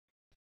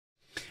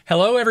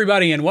Hello,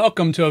 everybody, and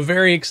welcome to a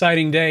very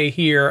exciting day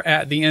here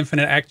at the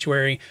Infinite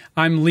Actuary.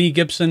 I'm Lee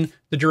Gibson,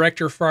 the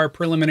director for our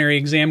preliminary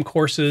exam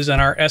courses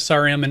and our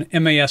SRM and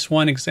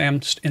MAS1 exam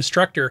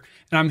instructor.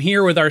 And I'm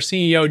here with our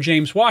CEO,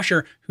 James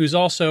Washer, who's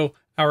also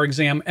our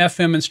exam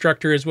FM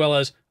instructor, as well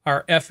as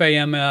our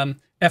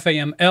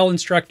FAML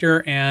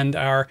instructor and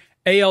our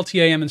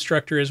ALTAM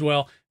instructor as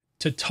well,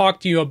 to talk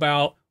to you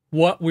about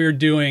what we're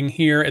doing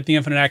here at the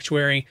Infinite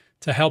Actuary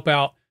to help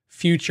out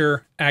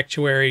future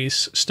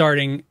actuaries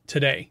starting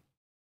today.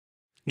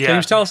 Yeah.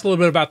 James, tell us a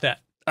little bit about that.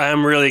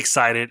 I'm really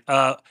excited.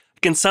 I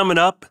can sum it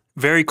up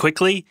very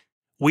quickly.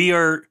 We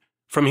are,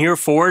 from here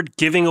forward,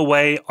 giving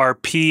away our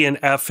P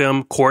and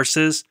FM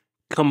courses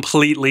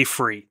completely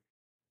free.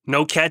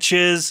 No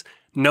catches,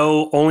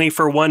 no only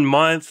for 1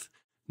 month,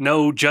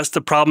 no just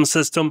the problem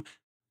system.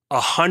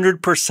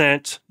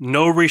 100%,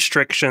 no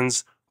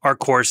restrictions, our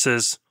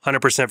courses,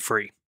 100%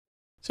 free.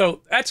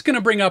 So that's going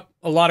to bring up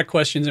a lot of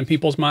questions in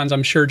people's minds,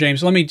 I'm sure,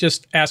 James. Let me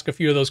just ask a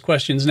few of those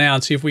questions now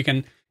and see if we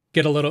can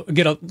get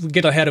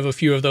ahead of a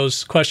few of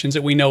those questions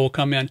that we know will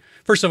come in.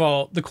 First of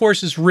all, the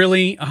course is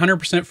really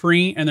 100%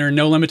 free and there are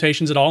no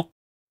limitations at all?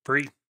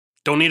 Free.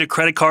 Don't need a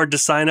credit card to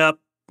sign up.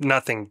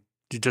 Nothing.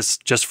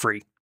 Just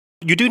free.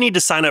 You do need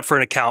to sign up for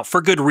an account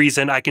for good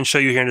reason. I can show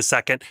you here in a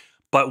second.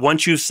 But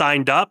once you've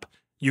signed up,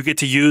 you get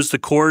to use the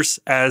course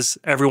as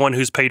everyone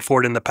who's paid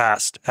for it in the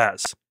past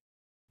has.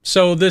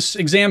 So this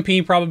exam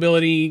P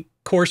probability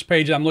course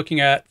page I'm looking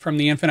at from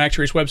the Infinite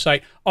Actuary's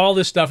website, all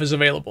this stuff is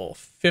available.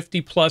 50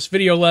 plus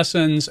video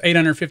lessons,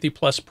 850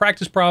 plus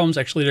practice problems.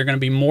 Actually, they're going to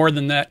be more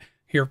than that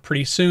here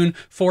pretty soon.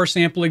 4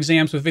 sample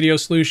exams with video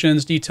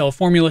solutions, detailed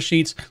formula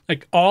sheets.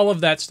 Like all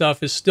of that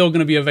stuff is still going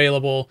to be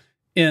available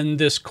in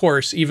this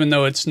course, even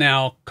though it's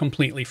now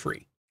completely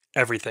free.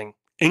 Everything,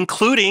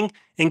 including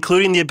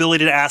the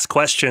ability to ask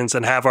questions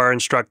and have our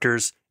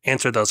instructors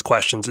answer those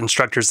questions,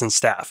 instructors and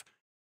staff.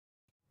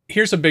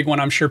 Here's a big one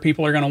I'm sure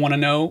people are going to want to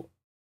know.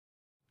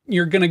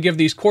 You're going to give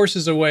these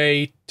courses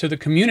away to the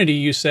community,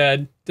 you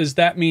said. Does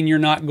that mean you're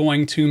not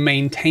going to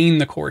maintain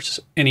the course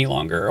any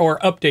longer or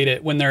update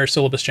it when there are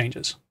syllabus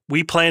changes?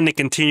 We plan to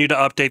continue to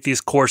update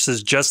these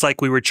courses just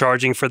like we were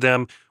charging for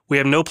them. We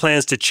have no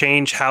plans to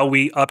change how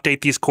we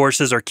update these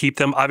courses or keep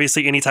them.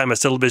 Obviously, anytime a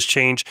syllabus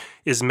change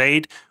is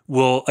made,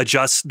 we'll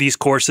adjust these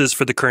courses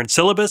for the current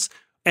syllabus,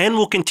 and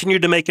we'll continue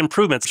to make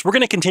improvements. We're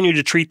going to continue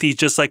to treat these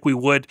just like we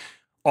would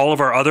all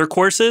of our other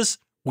courses.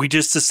 We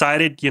just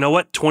decided, you know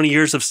what, 20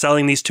 years of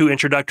selling these 2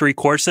 introductory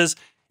courses,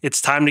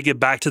 it's time to give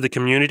back to the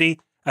community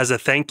as a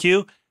thank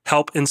you,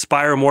 help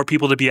inspire more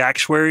people to be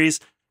actuaries,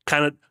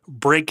 kind of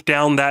break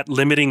down that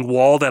limiting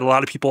wall that a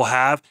lot of people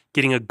have,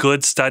 getting a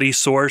good study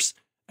source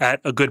at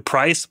a good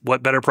price.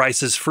 What better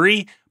price is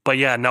free? But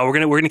yeah, no, we're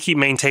gonna keep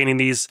maintaining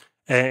these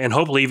and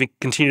hopefully even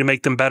continue to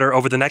make them better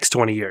over the next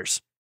 20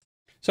 years.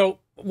 So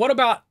what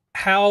about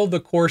how the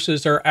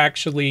courses are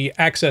actually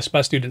accessed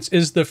by students?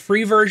 Is the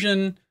free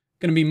version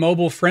going to be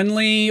mobile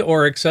friendly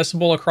or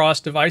accessible across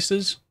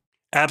devices?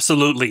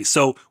 Absolutely.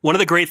 So one of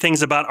the great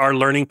things about our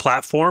learning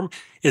platform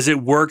is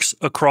it works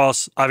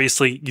across,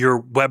 obviously, your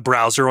web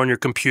browser on your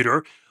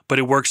computer, but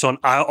it works on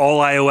all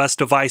iOS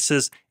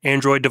devices,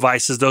 Android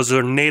devices. Those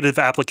are native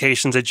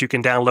applications that you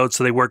can download,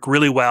 so they work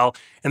really well,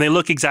 and they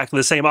look exactly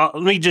the same. Let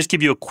me just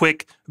give you a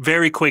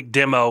very quick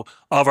demo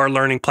of our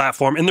learning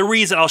platform. And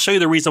I'll show you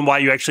the reason why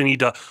you actually need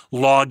to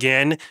log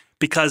in,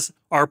 because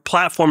our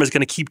platform is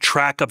going to keep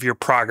track of your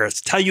progress,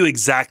 tell you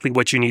exactly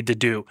what you need to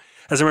do.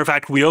 As a matter of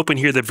fact, we open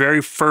here, the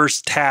very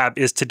first tab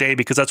is today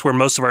because that's where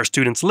most of our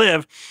students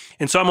live.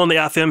 And so I'm on the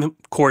FM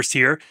course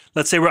here.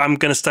 Let's say I'm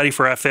going to study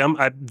for FM.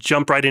 I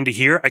jump right into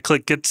here. I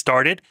click Get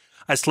Started.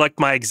 I select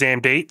my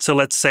exam date. So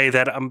let's say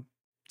that I'm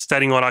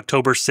studying on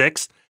October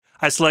 6th.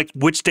 I select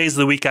which days of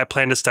the week I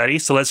plan to study.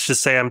 So let's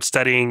just say I'm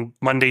studying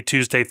Monday,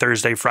 Tuesday,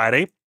 Thursday,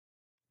 Friday.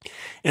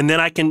 And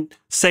then I can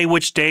say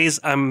which days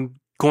I'm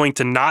going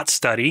to not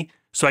study.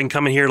 So I can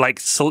come in here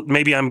so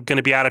maybe I'm going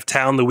to be out of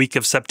town the week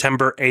of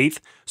September 8th.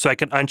 So I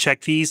can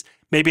uncheck these.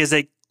 Maybe as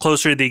I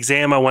closer to the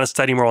exam, I want to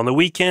study more on the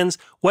weekends.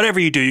 Whatever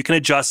you do, you can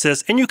adjust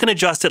this and you can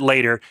adjust it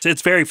later. So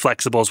it's very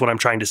flexible is what I'm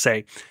trying to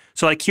say.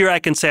 So like here, I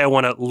can say I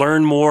want to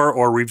learn more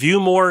or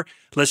review more.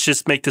 Let's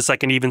just make this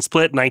like an even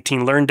split,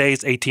 19 learn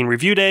days, 18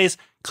 review days.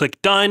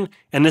 Click done.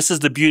 And this is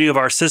the beauty of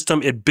our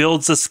system. It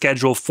builds a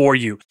schedule for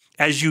you.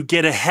 As you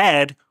get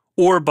ahead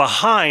or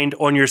behind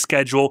on your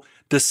schedule,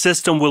 the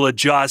system will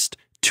adjust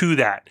to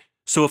that.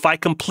 So if I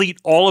complete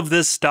all of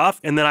this stuff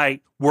and then I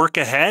work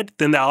ahead,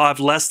 then I'll have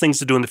less things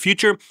to do in the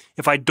future.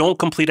 If I don't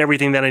complete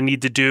everything that I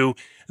need to do,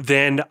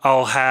 then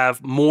I'll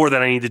have more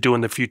that I need to do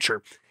in the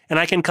future. And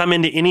I can come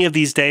into any of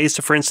these days.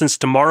 So for instance,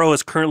 tomorrow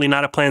is currently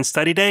not a planned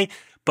study day,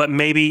 but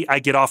maybe I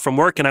get off from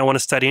work and I want to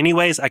study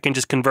anyways. I can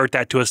just convert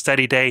that to a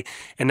study day.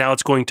 And now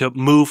it's going to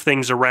move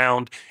things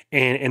around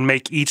and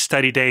make each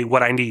study day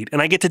what I need.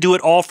 And I get to do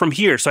it all from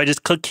here. So I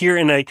just click here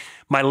and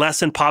my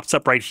lesson pops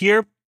up right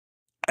here.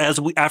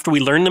 After we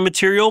learn the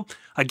material,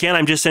 again,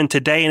 I'm just in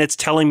today and it's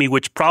telling me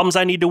which problems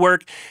I need to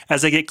work.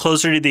 As I get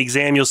closer to the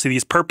exam, you'll see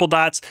these purple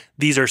dots.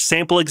 These are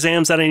sample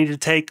exams that I need to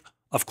take.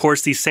 Of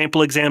course, these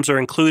sample exams are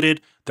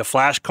included. The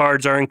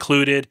flashcards are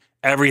included.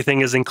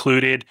 Everything is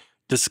included.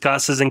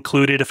 Discuss is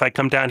included. If I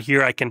come down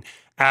here, I can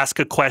ask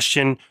a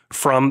question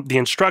from the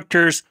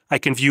instructors. I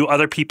can view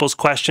other people's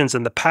questions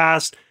in the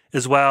past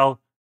as well.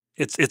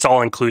 It's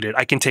all included.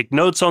 I can take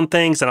notes on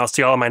things, and I'll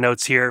see all of my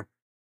notes here.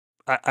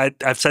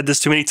 I've said this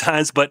too many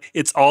times, but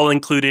it's all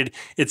included.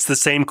 It's the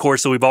same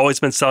course that we've always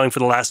been selling for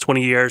the last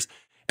 20 years,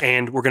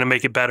 and we're going to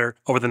make it better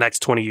over the next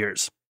 20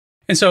 years.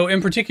 And so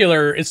in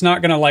particular, it's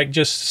not going to like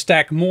just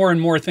stack more and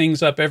more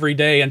things up every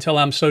day until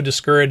I'm so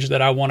discouraged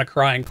that I want to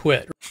cry and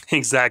quit.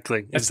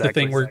 Exactly. That's the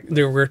thing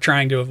we're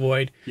trying to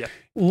avoid. Yeah.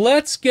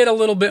 Let's get a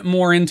little bit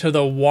more into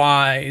the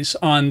whys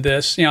on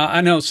this. You know,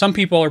 I know some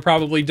people are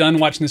probably done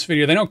watching this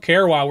video. They don't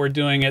care why we're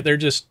doing it. They're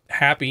just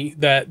happy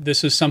that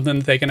this is something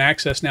that they can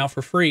access now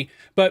for free.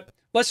 But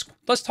let's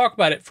talk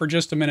about it for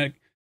just a minute.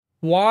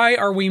 Why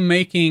are we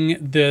making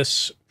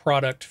this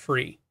product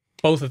free?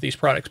 Both of these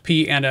products,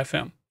 P and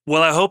FM.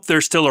 Well, I hope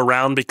they're still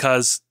around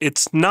because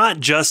it's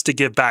not just to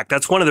give back.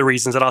 That's one of the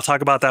reasons, and I'll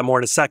talk about that more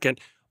in a second.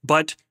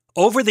 But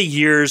over the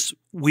years,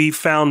 we've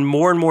found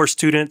more and more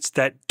students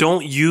that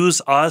don't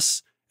use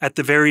us at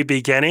the very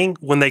beginning.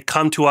 When they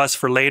come to us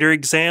for later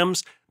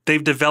exams,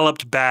 they've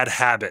developed bad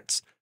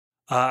habits.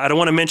 I don't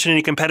want to mention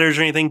any competitors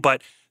or anything,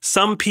 but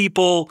some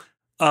people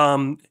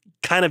kind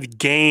of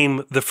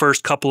game the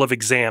first couple of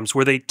exams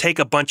where they take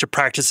a bunch of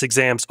practice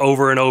exams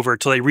over and over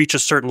until they reach a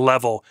certain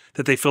level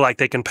that they feel like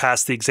they can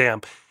pass the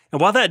exam. And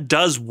while that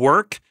does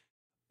work,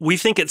 we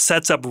think it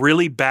sets up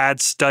really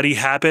bad study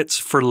habits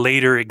for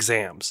later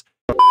exams.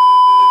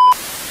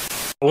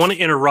 I want to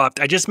interrupt.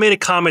 I just made a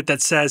comment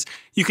that says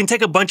you can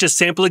take a bunch of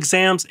sample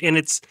exams and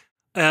it's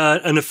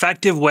an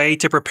effective way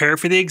to prepare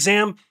for the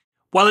exam.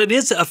 While it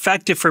is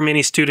effective for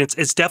many students,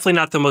 it's definitely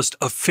not the most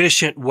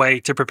efficient way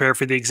to prepare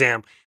for the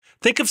exam.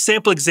 Think of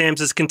sample exams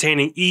as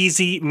containing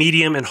easy,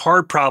 medium, and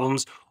hard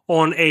problems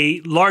on a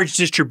large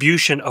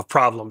distribution of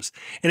problems.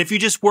 And if you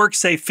just work,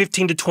 say,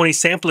 15 to 20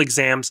 sample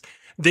exams,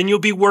 then you'll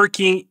be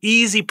working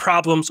easy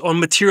problems on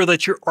material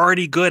that you're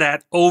already good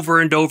at over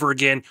and over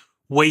again,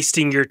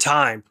 wasting your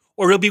time.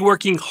 Or you'll be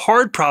working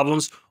hard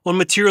problems on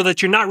material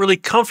that you're not really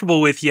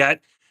comfortable with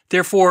yet.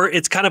 Therefore,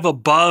 it's kind of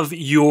above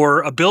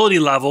your ability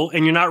level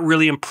and you're not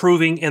really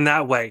improving in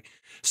that way.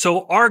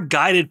 So our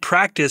guided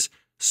practice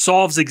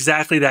solves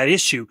exactly that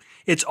issue.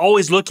 It's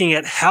always looking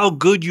at how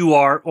good you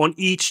are on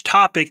each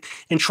topic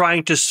and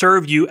trying to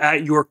serve you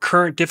at your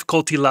current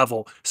difficulty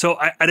level. So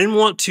I didn't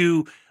want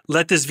to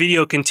let this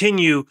video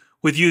continue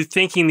with you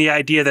thinking the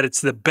idea that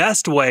it's the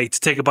best way to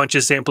take a bunch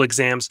of sample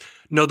exams.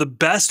 No, the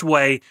best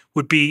way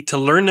would be to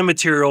learn the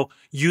material,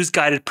 use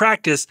guided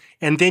practice,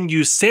 and then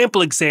use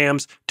sample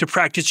exams to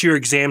practice your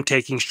exam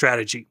taking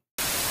strategy.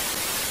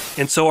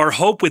 And so our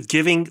hope with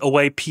giving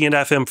away P and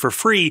FM for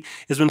free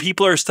is when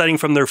people are studying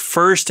from their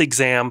first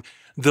exam,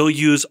 they'll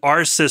use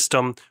our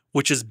system,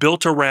 which is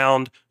built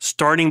around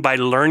starting by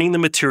learning the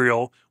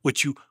material,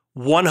 which you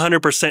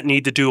 100%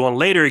 need to do on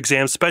later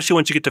exams, especially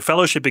once you get to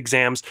fellowship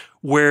exams,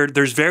 where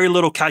there's very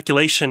little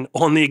calculation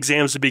on the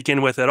exams to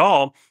begin with at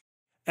all.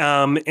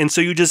 And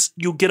so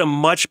you'll get a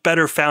much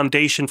better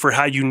foundation for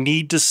how you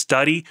need to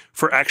study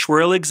for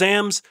actuarial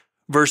exams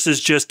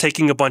versus just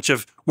working a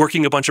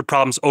bunch of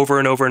problems over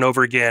and over and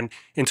over again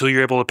until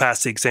you're able to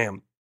pass the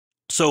exam.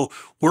 So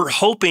we're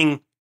hoping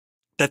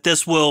that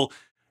this will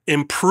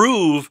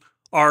improve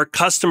our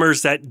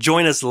customers that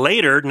join us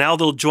later. Now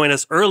they'll join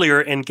us earlier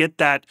and get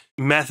that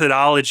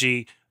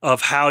methodology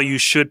of how you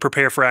should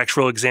prepare for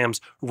actual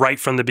exams right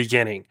from the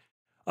beginning.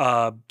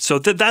 So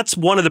that's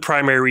one of the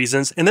primary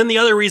reasons. And then the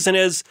other reason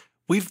is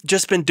we've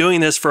just been doing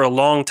this for a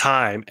long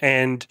time,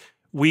 and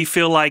we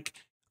feel like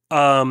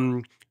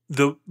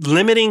the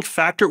limiting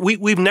factor,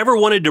 we've never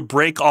wanted to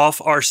break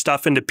off our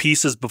stuff into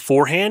pieces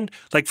beforehand.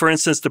 Like, for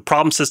instance, the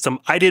problem system,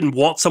 I didn't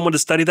want someone to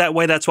study that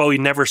way. That's why we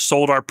never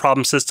sold our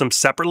problem system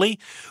separately.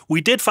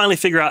 We did finally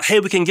figure out, hey,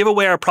 we can give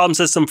away our problem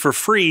system for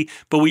free,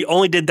 but we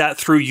only did that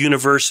through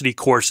university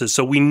courses.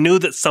 So we knew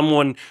that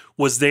someone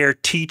was there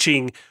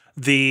teaching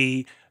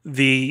the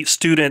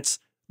students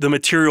the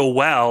material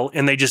well,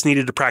 and they just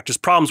needed to practice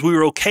problems. We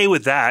were okay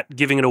with that,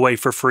 giving it away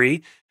for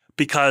free,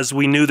 because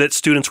we knew that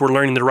students were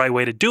learning the right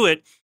way to do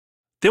it.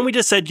 Then we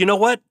just said, you know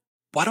what?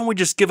 Why don't we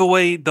just give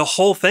away the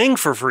whole thing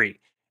for free?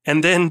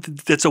 And then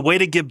it's a way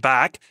to give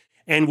back.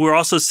 And we're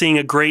also seeing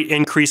a great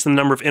increase in the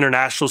number of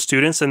international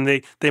students, and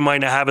they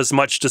might not have as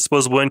much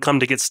disposable income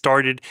to get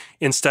started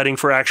in studying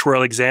for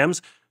actuarial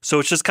exams. So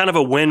it's just kind of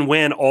a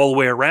win-win all the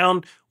way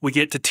around. We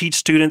get to teach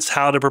students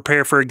how to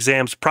prepare for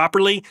exams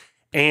properly,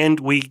 and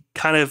we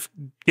kind of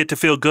get to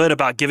feel good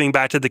about giving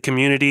back to the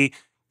community,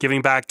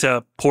 giving back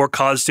to poor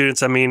college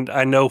students. I mean,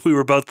 I know we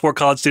were both poor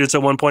college students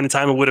at one point in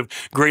time and would have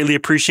greatly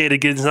appreciated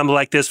getting something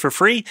like this for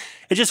free.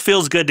 It just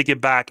feels good to give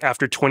back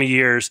after 20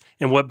 years,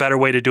 and what better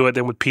way to do it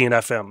than with P and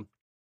FM.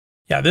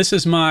 Yeah, this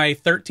is my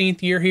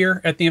 13th year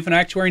here at the Infinite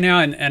Actuary now,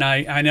 and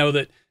I know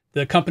that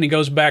the company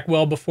goes back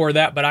well before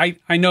that, but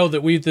I know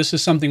that this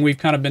is something we've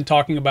kind of been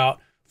talking about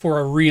for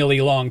a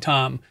really long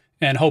time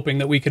and hoping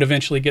that we could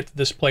eventually get to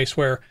this place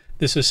where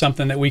this is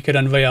something that we could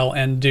unveil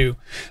and do.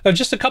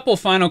 Just a couple of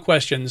final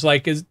questions.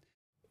 Like,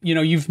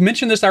 you've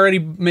mentioned this already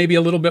maybe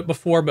a little bit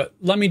before, but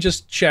let me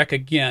just check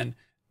again.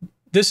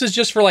 This is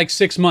just for like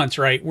 6 months,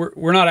 right?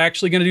 We're not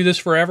actually going to do this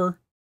forever?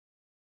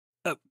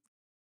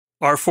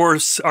 Our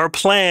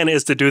plan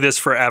is to do this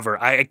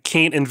forever. I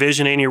can't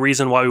envision any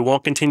reason why we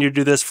won't continue to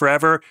do this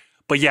forever.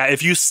 But yeah,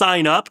 if you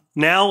sign up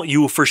now,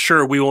 you will for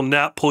sure, we will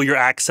not pull your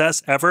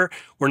access ever.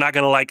 We're not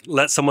going to like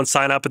let someone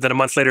sign up and then a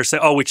month later say,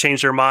 oh, we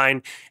changed our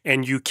mind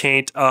and you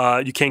can't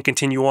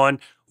continue on.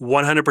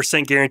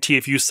 100% guarantee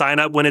if you sign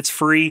up when it's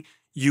free,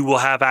 you will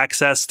have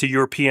access to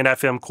your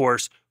PNFM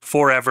course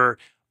forever.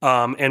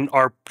 And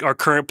our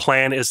current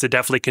plan is to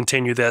definitely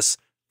continue this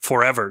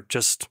forever.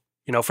 Just,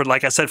 for,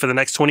 like I said, for the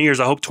next 20 years,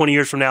 I hope 20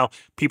 years from now,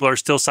 people are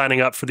still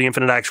signing up for the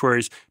Infinite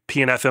Actuaries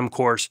PNFM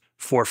course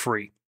for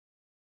free.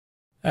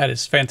 That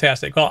is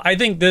fantastic. Well, I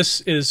think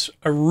this is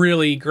a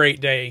really great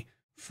day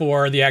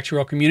for the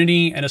actuarial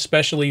community, and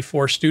especially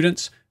for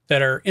students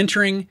that are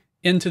entering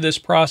into this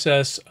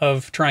process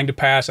of trying to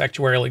pass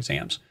actuarial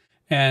exams.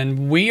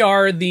 And we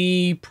are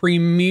the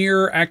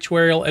premier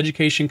actuarial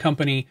education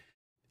company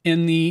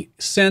in the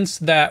sense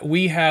that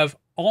we have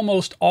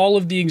almost all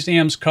of the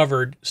exams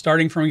covered,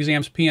 starting from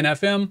exams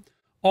PNFM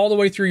all the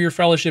way through your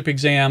fellowship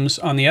exams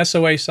on the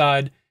SOA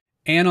side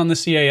and on the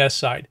CAS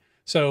side.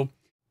 So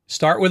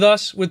start with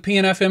us with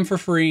PNFM for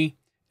free,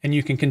 and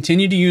you can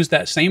continue to use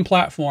that same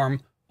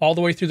platform all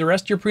the way through the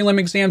rest of your prelim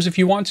exams if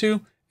you want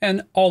to,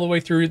 and all the way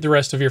through the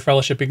rest of your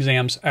fellowship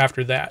exams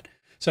after that.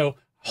 So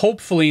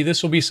hopefully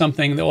this will be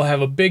something that will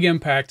have a big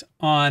impact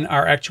on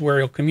our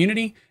actuarial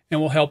community and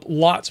will help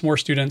lots more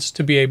students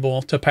to be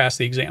able to pass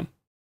the exam.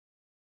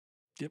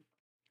 Yep.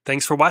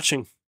 Thanks for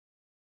watching.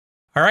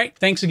 All right.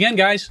 Thanks again,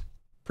 guys.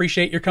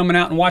 Appreciate your coming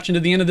out and watching to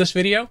the end of this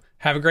video.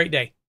 Have a great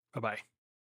day. Bye-bye.